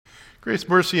Grace,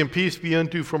 mercy, and peace be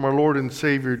unto you from our Lord and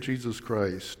Savior, Jesus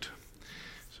Christ.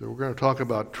 So we're going to talk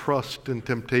about trust and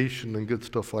temptation and good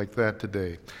stuff like that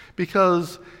today.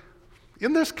 Because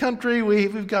in this country,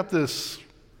 we've got this,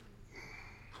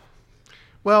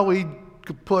 we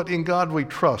could put in God we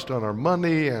trust on our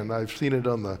money, and I've seen it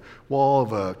on the wall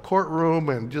of a courtroom,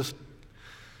 and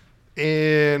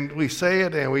we say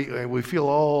it, and we feel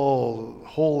all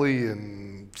holy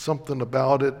and something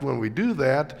about it when we do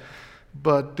that.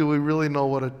 But do we really know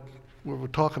what we're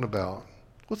talking about?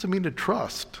 What's it mean to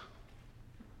trust?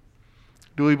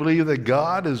 Do we believe that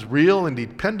God is real and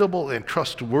dependable and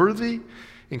trustworthy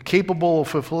and capable of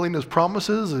fulfilling his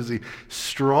promises? Is he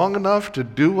strong enough to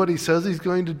do what he says he's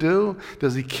going to do?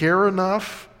 Does he care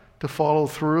enough to follow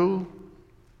through?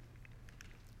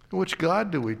 And which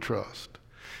God do we trust?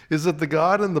 Is it the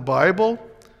God in the Bible?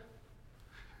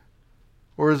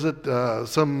 Or is it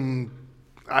some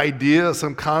idea,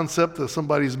 some concept that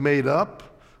somebody's made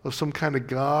up of some kind of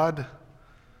God?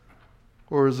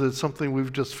 Or is it something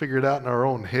we've just figured out in our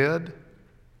own head?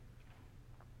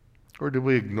 Or do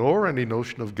we ignore any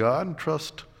notion of God and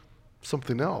trust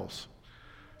something else?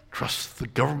 Trust the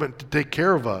government to take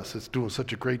care of us. It's doing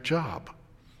such a great job.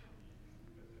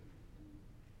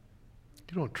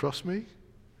 You don't trust me?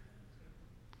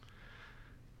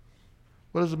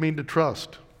 What does it mean to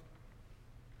trust?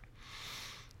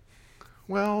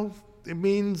 Well, it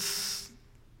means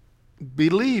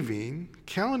believing,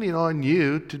 counting on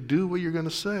you to do what you're going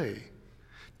to say,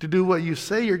 to do what you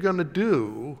say you're going to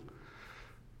do,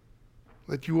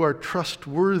 that you are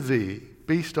trustworthy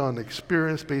based on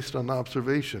experience, based on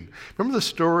observation. Remember the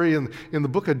story in the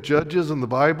book of Judges in the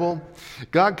Bible?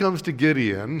 God comes to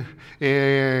Gideon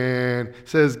and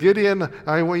says, Gideon,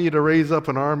 I want you to raise up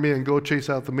an army and go chase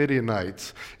out the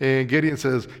Midianites. And Gideon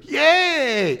says,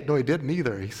 yay! No, he didn't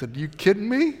either. He said, you kidding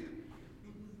me?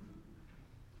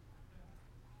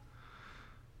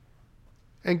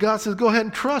 And God says, go ahead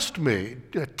and trust me.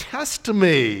 Test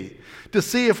me to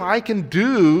see if I can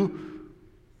do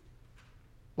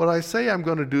what I say I'm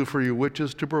going to do for you, which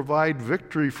is to provide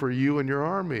victory for you and your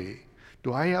army.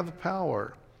 Do I have the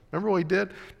power? Remember what he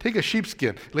did? Take a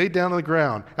sheepskin, lay it down on the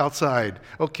ground outside.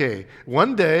 Okay,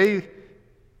 one day,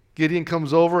 Gideon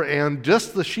comes over and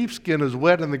just the sheepskin is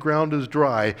wet and the ground is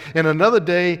dry. And another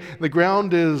day, the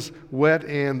ground is wet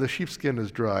and the sheepskin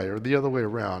is dry, or the other way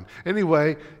around.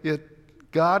 Anyway,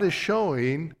 God is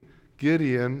showing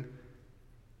Gideon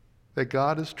that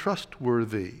God is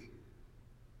trustworthy.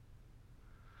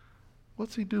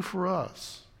 What's he do for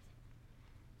us?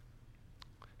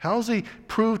 How does he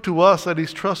prove to us that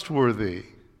he's trustworthy?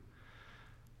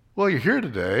 Well, you're here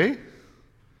today.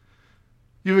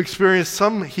 You've experienced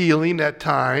some healing at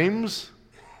times,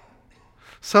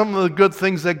 some of the good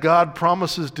things that God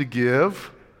promises to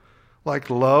give, like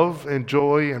love and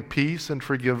joy and peace and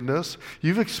forgiveness.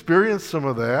 You've experienced some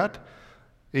of that.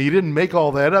 And you didn't make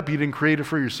all that up. You didn't create it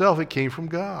for yourself. It came from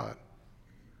God.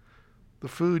 The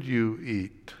food you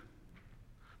eat,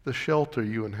 the shelter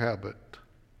you inhabit.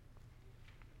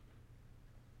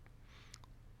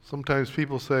 Sometimes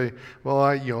people say,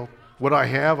 well, what I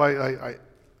have,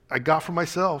 I got for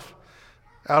myself.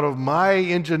 Out of my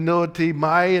ingenuity,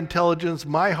 my intelligence,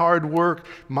 my hard work,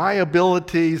 my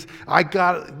abilities, I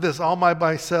got this all by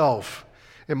myself.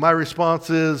 And my response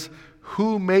is,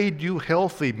 who made you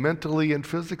healthy mentally and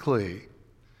physically?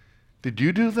 Did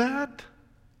you do that?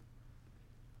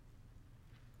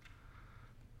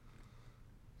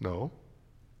 No.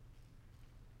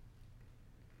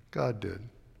 God did.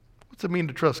 What's it mean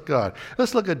to trust God?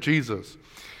 Let's look at Jesus.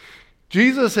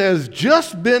 Jesus has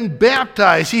just been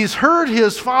baptized. He's heard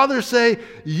his Father say,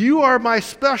 you are my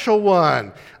special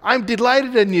one. I'm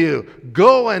delighted in you.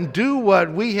 Go and do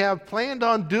what we have planned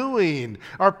on doing.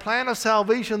 Our plan of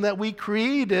salvation that we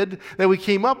created, that we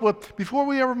came up with before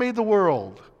we ever made the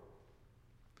world.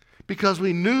 Because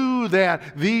we knew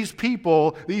that these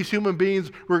people, these human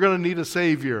beings, were going to need a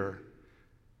Savior.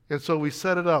 And so we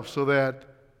set it up so that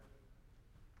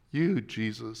you,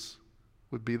 Jesus,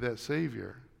 would be that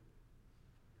Savior.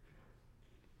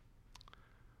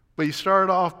 But you start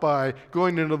off by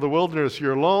going into the wilderness.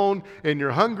 You're alone and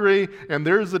you're hungry, and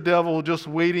there's the devil just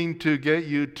waiting to get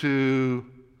you to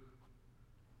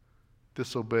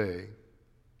disobey,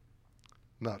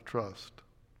 not trust.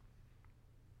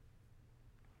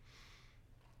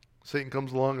 Satan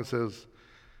comes along and says,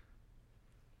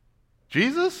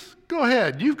 Jesus, go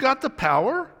ahead. You've got the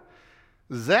power.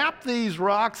 Zap these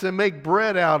rocks and make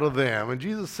bread out of them. And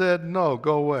Jesus said, no,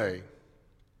 go away.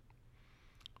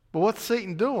 But what's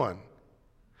Satan doing?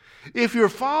 If your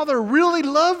Father really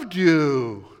loved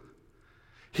you,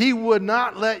 he would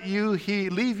not let you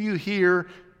leave you here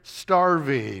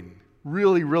starving.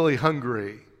 really, really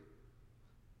hungry.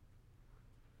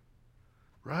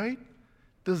 Right?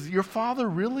 Does your Father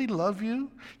really love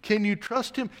you? Can you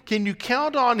trust Him? Can you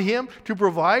count on Him to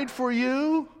provide for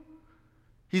you?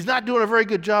 He's not doing a very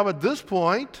good job at this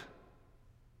point.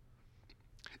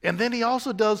 And then He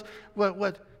also does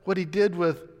what He did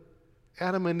with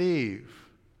Adam and Eve.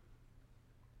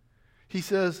 He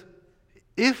says,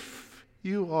 if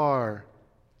you are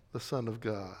the Son of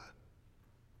God.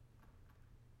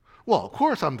 Well, of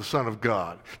course I'm the Son of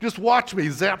God. Just watch me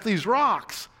zap these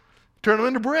rocks. Turn them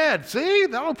into bread. See?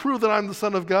 That'll prove that I'm the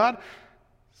Son of God.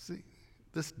 See,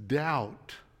 this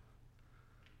doubt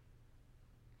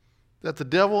that the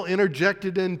devil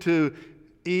interjected into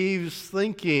Eve's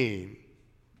thinking.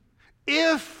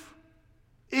 If,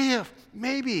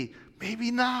 maybe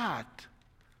not.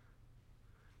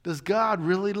 Does God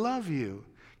really love you?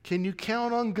 Can you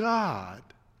count on God?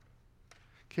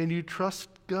 Can you trust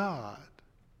God?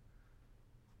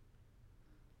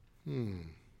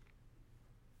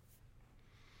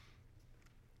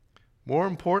 More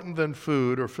important than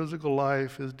food or physical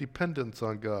life is dependence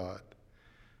on God,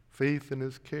 faith in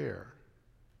His care.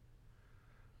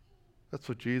 That's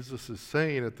what Jesus is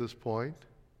saying at this point.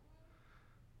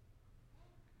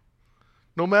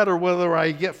 No matter whether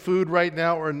I get food right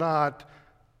now or not,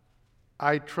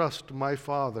 I trust my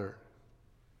Father.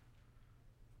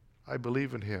 I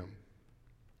believe in Him.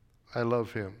 I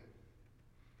love Him.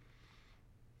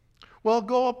 Well,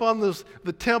 go up on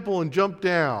the temple and jump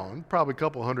down, probably a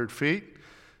couple hundred feet.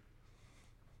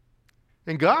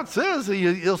 And God says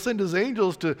He'll send His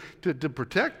angels to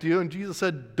protect you. And Jesus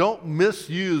said, don't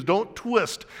misuse, don't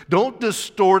twist, don't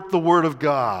distort the Word of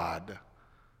God.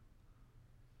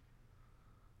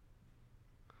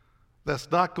 That's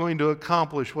not going to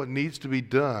accomplish what needs to be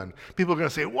done. People are going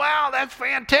to say, wow, that's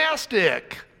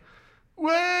fantastic.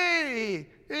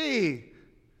 Hey,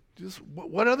 just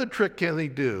what other trick can he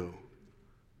do?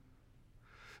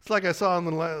 It's like I saw on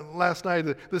the last night,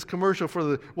 this commercial for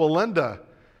the Linda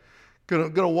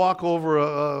going to walk over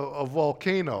a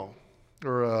volcano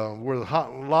or where the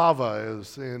hot lava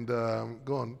is, and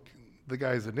going, the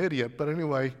guy's an idiot, but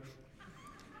anyway,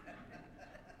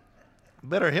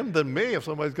 better him than me if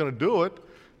somebody's going to do it.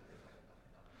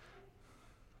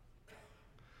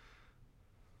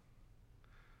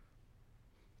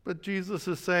 But Jesus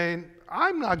is saying,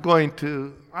 I'm not going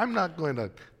to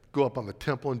go up on the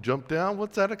temple and jump down.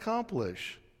 What's that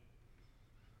accomplish?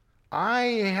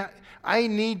 I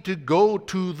need to go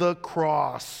to the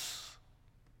cross.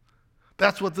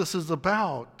 That's what this is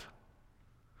about.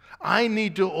 I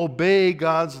need to obey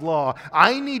God's law.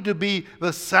 I need to be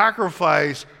the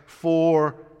sacrifice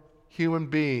for human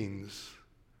beings,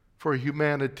 for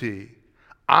humanity.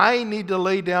 I need to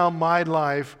lay down my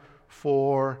life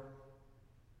for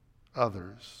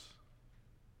others.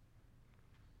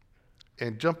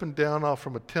 And jumping down off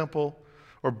from a temple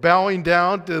or bowing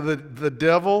down to the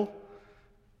devil,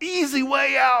 easy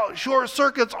way out, short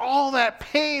circuits all that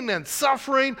pain and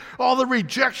suffering, all the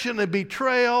rejection and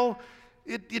betrayal.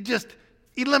 It just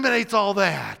eliminates all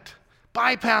that,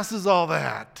 bypasses all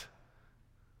that.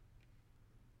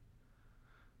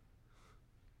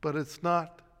 But it's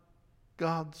not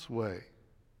God's way.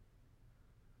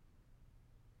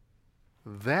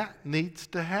 That needs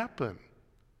to happen.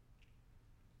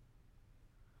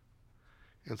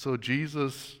 And so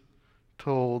Jesus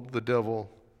told the devil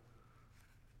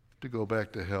to go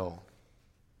back to hell.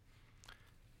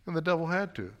 And the devil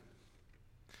had to.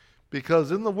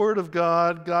 Because in the Word of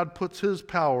God, God puts His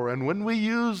power. And when we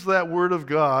use that Word of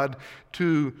God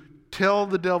to tell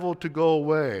the devil to go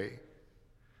away,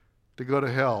 to go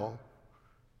to hell,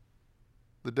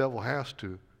 the devil has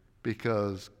to,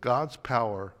 because God's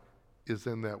power is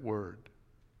in that Word.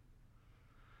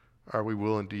 Are we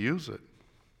willing to use it?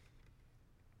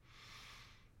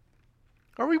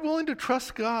 Are we willing to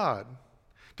trust God,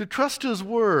 to trust His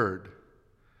Word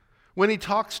when He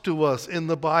talks to us in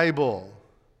the Bible?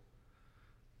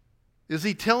 Is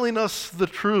He telling us the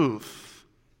truth?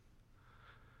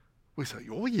 We say,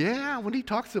 oh yeah, when He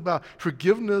talks about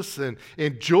forgiveness and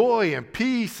joy and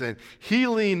peace and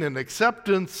healing and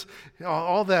acceptance,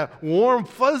 all that warm,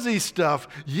 fuzzy stuff,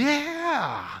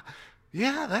 yeah,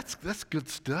 that's good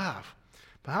stuff.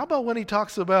 But how about when He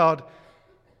talks about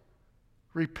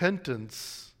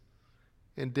repentance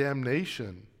and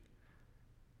damnation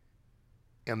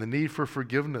and the need for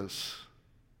forgiveness?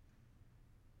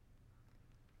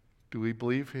 Do we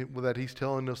believe that He's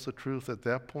telling us the truth at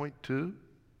that point too?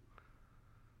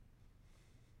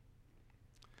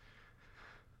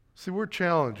 See, we're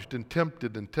challenged and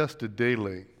tempted and tested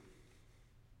daily.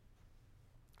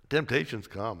 Temptations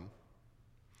come.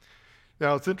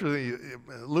 Now, it's interesting.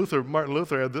 Martin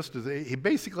Luther had this to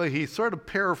say. He's sort of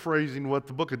paraphrasing what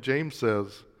the book of James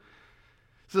says.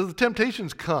 He says, the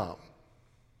temptations come.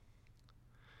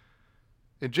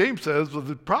 And James says, well,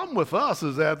 the problem with us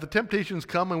is that the temptations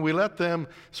come and we let them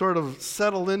sort of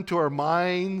settle into our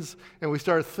minds and we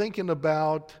start thinking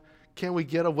about, can we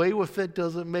get away with it?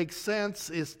 Does it make sense?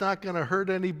 It's not going to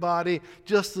hurt anybody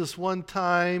just this one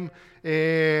time,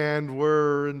 and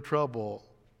we're in trouble.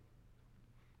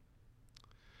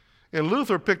 And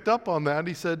Luther picked up on that.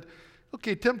 He said,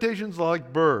 okay, temptations are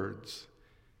like birds.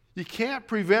 You can't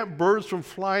prevent birds from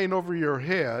flying over your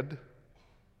head.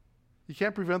 You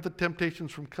can't prevent the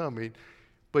temptations from coming,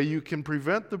 but you can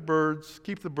prevent the birds,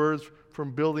 keep the birds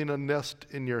from building a nest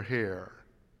in your hair.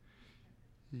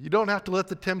 You don't have to let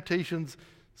the temptations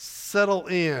settle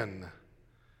in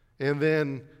and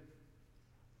then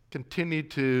continue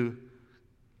to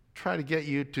try to get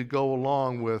you to go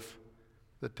along with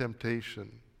the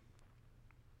temptation.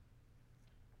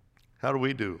 How do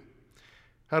we do?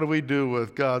 How do we do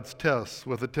with God's tests,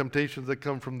 with the temptations that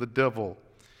come from the devil?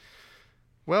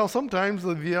 Well, sometimes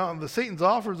the Satan's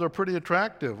offers are pretty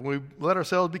attractive. We let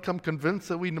ourselves become convinced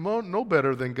that we know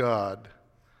better than God.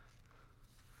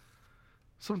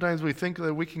 Sometimes we think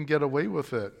that we can get away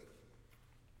with it.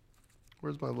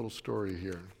 Where's my little story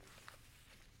here?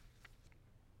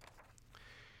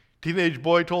 Teenage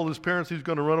boy told his parents he was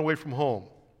going to run away from home.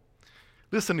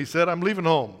 Listen, he said, I'm leaving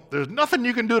home. There's nothing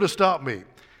you can do to stop me.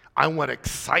 I want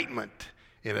excitement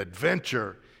and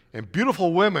adventure and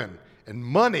beautiful women and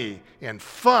money and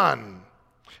fun.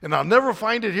 And I'll never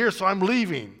find it here, so I'm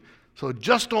leaving. So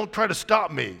just don't try to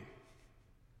stop me.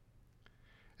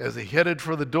 As he headed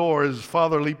for the door, his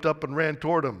father leaped up and ran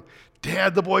toward him.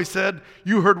 Dad, the boy said,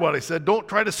 you heard what I said. Don't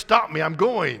try to stop me. I'm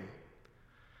going.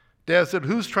 Dad said,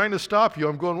 who's trying to stop you?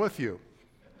 I'm going with you.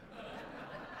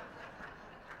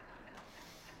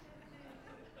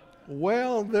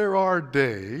 Well, there are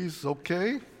days,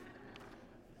 okay?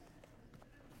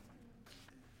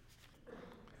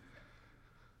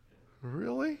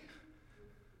 Really?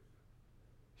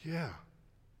 Yeah.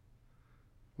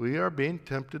 We are being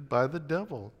tempted by the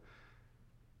devil.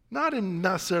 Not in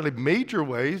necessarily major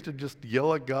ways to just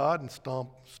yell at God and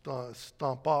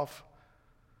stomp off,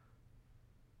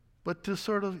 but to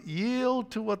sort of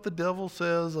yield to what the devil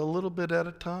says a little bit at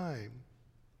a time.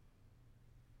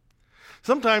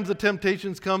 Sometimes the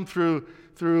temptations come through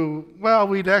well,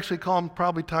 we'd actually call them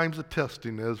probably times of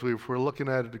testing if we're looking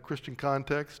at it in a Christian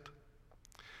context.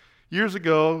 Years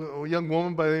ago, a young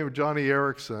woman by the name of Joni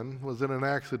Eareckson was in an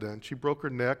accident. She broke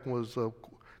her neck and was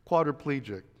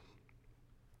quadriplegic.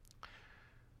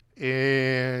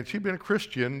 And she'd been a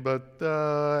Christian, but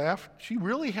she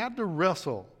really had to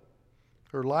wrestle.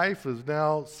 Her life is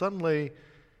now suddenly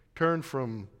turned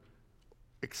from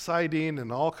exciting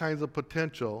and all kinds of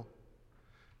potential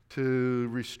to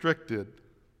restricted,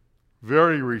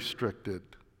 very restricted.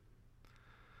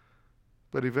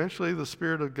 But eventually the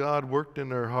Spirit of God worked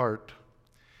in her heart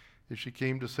and she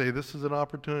came to say, this is an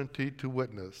opportunity to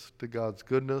witness to God's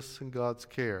goodness and God's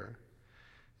care.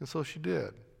 And so she did.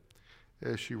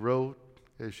 As she wrote,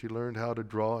 as she learned how to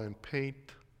draw and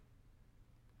paint,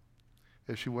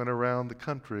 as she went around the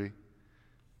country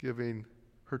giving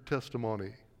her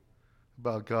testimony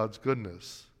about God's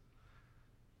goodness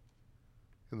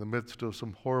in the midst of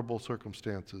some horrible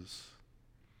circumstances.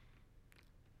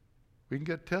 We can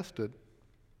get tested.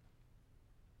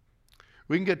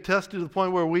 We can get tested to the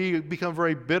point where we become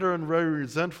very bitter and very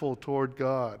resentful toward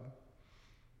God.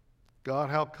 God,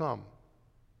 how come?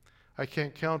 I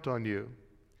can't count on you.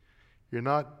 You're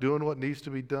not doing what needs to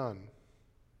be done.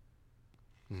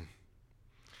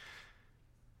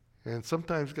 And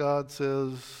sometimes God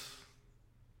says,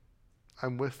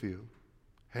 I'm with you.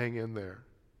 Hang in there.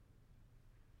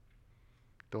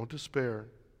 Don't despair.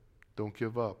 Don't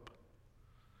give up.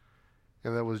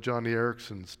 And that was Joni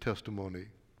Eareckson's testimony.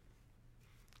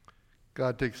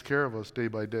 God takes care of us day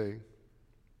by day.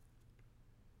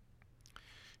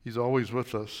 He's always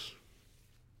with us.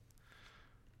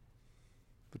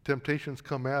 The temptations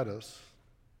come at us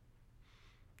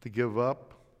to give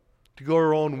up, to go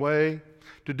our own way,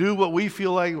 to do what we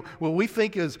feel like, what we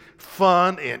think is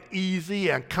fun and easy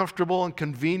and comfortable and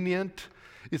convenient.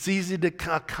 It's easy to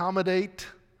accommodate,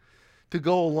 to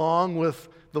go along with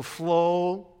the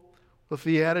flow, with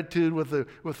the attitude,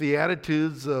 with the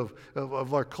attitudes of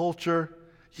our culture.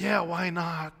 Yeah, why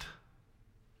not?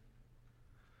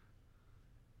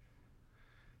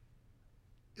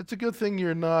 It's a good thing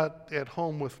you're not at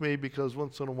home with me, because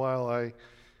once in a while I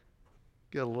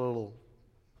get a little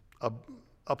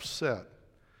upset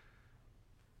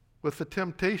with the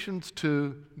temptations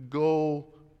to go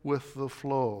with the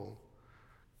flow,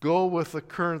 Go with the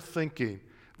current thinking.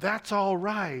 That's all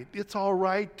right. It's all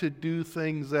right to do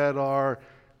things that are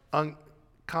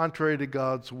contrary to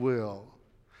God's will.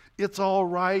 It's all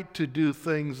right to do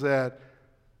things that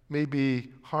may be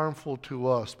harmful to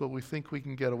us, but we think we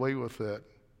can get away with it.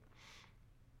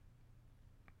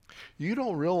 You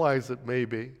don't realize it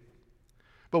maybe,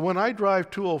 but when I drive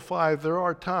 205, there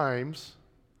are times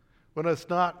when it's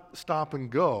not stop and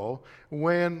go,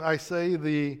 when I say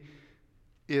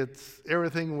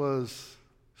everything was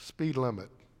speed limit.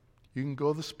 You can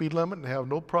go the speed limit and have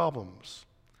no problems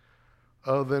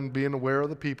other than being aware of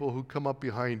the people who come up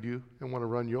behind you and want to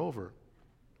run you over.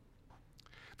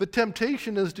 The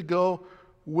temptation is to go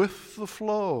with the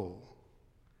flow,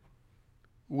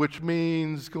 which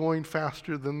means going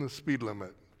faster than the speed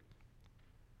limit.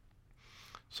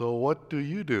 So what do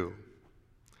you do?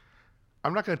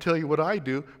 I'm not going to tell you what I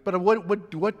do, but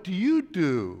what do you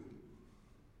do?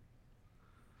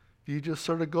 You just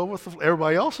sort of go with the flow.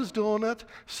 Everybody else is doing it,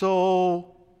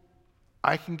 so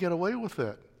I can get away with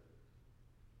it.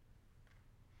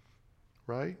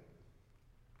 Right?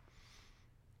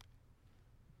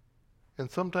 And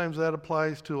sometimes that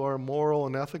applies to our moral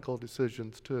and ethical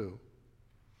decisions too.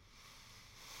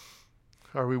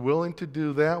 Are we willing to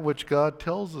do that which God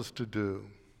tells us to do?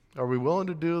 Are we willing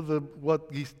to do what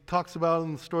he talks about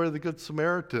in the story of the Good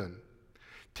Samaritan?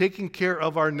 Taking care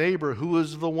of our neighbor who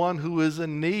is the one who is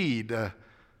in need.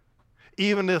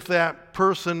 Even if that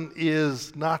person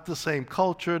is not the same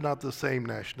culture, not the same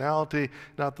nationality,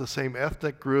 not the same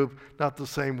ethnic group, not the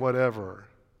same whatever.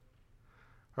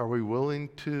 Are we willing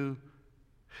to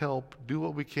help do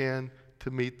what we can to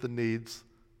meet the needs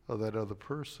of that other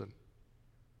person?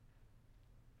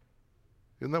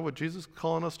 Isn't that what Jesus is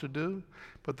calling us to do?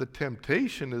 But the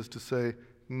temptation is to say,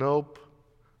 nope,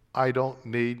 I don't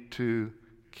need to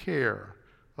care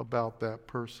about that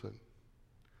person.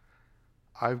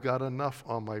 I've got enough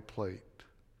on my plate.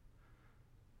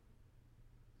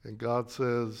 And God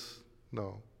says,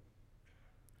 no.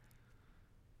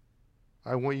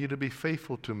 I want you to be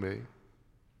faithful to me.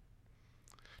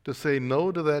 To say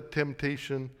no to that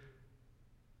temptation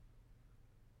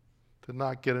to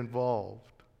not get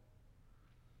involved,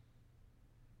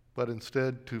 but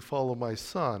instead to follow my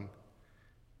Son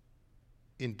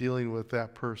in dealing with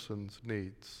that person's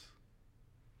needs.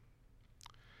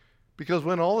 Because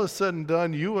when all is said and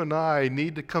done, you and I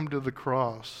need to come to the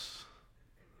cross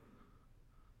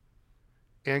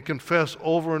and confess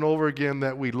over and over again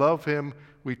that we love him,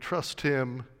 we trust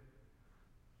him,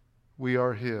 we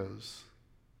are his.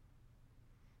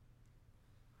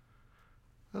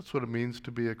 That's what it means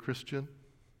to be a Christian.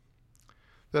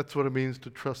 That's what it means to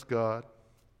trust God,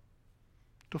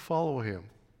 to follow him,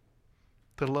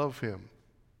 to love him,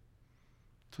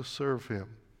 to serve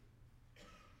him.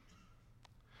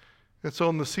 And so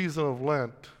in the season of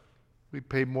Lent, we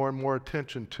pay more and more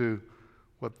attention to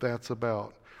what that's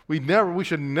about. We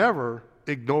should never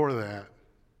ignore that.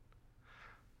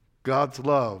 God's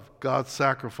love, God's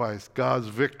sacrifice, God's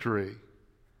victory.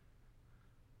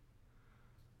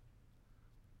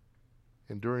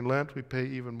 And during Lent, we pay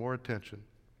even more attention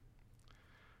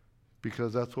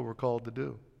because that's what we're called to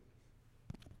do.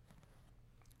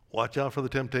 Watch out for the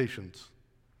temptations.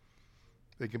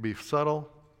 They can be subtle.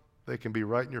 They can be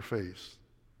right in your face.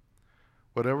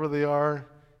 Whatever they are,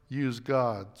 use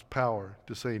God's power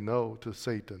to say no to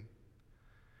Satan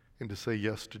and to say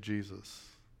yes to Jesus.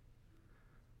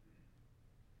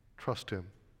 Trust him.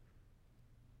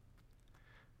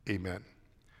 Amen.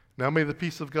 Now may the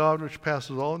peace of God, which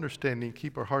passes all understanding,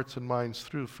 keep our hearts and minds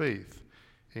through faith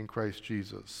in Christ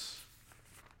Jesus.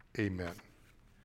 Amen.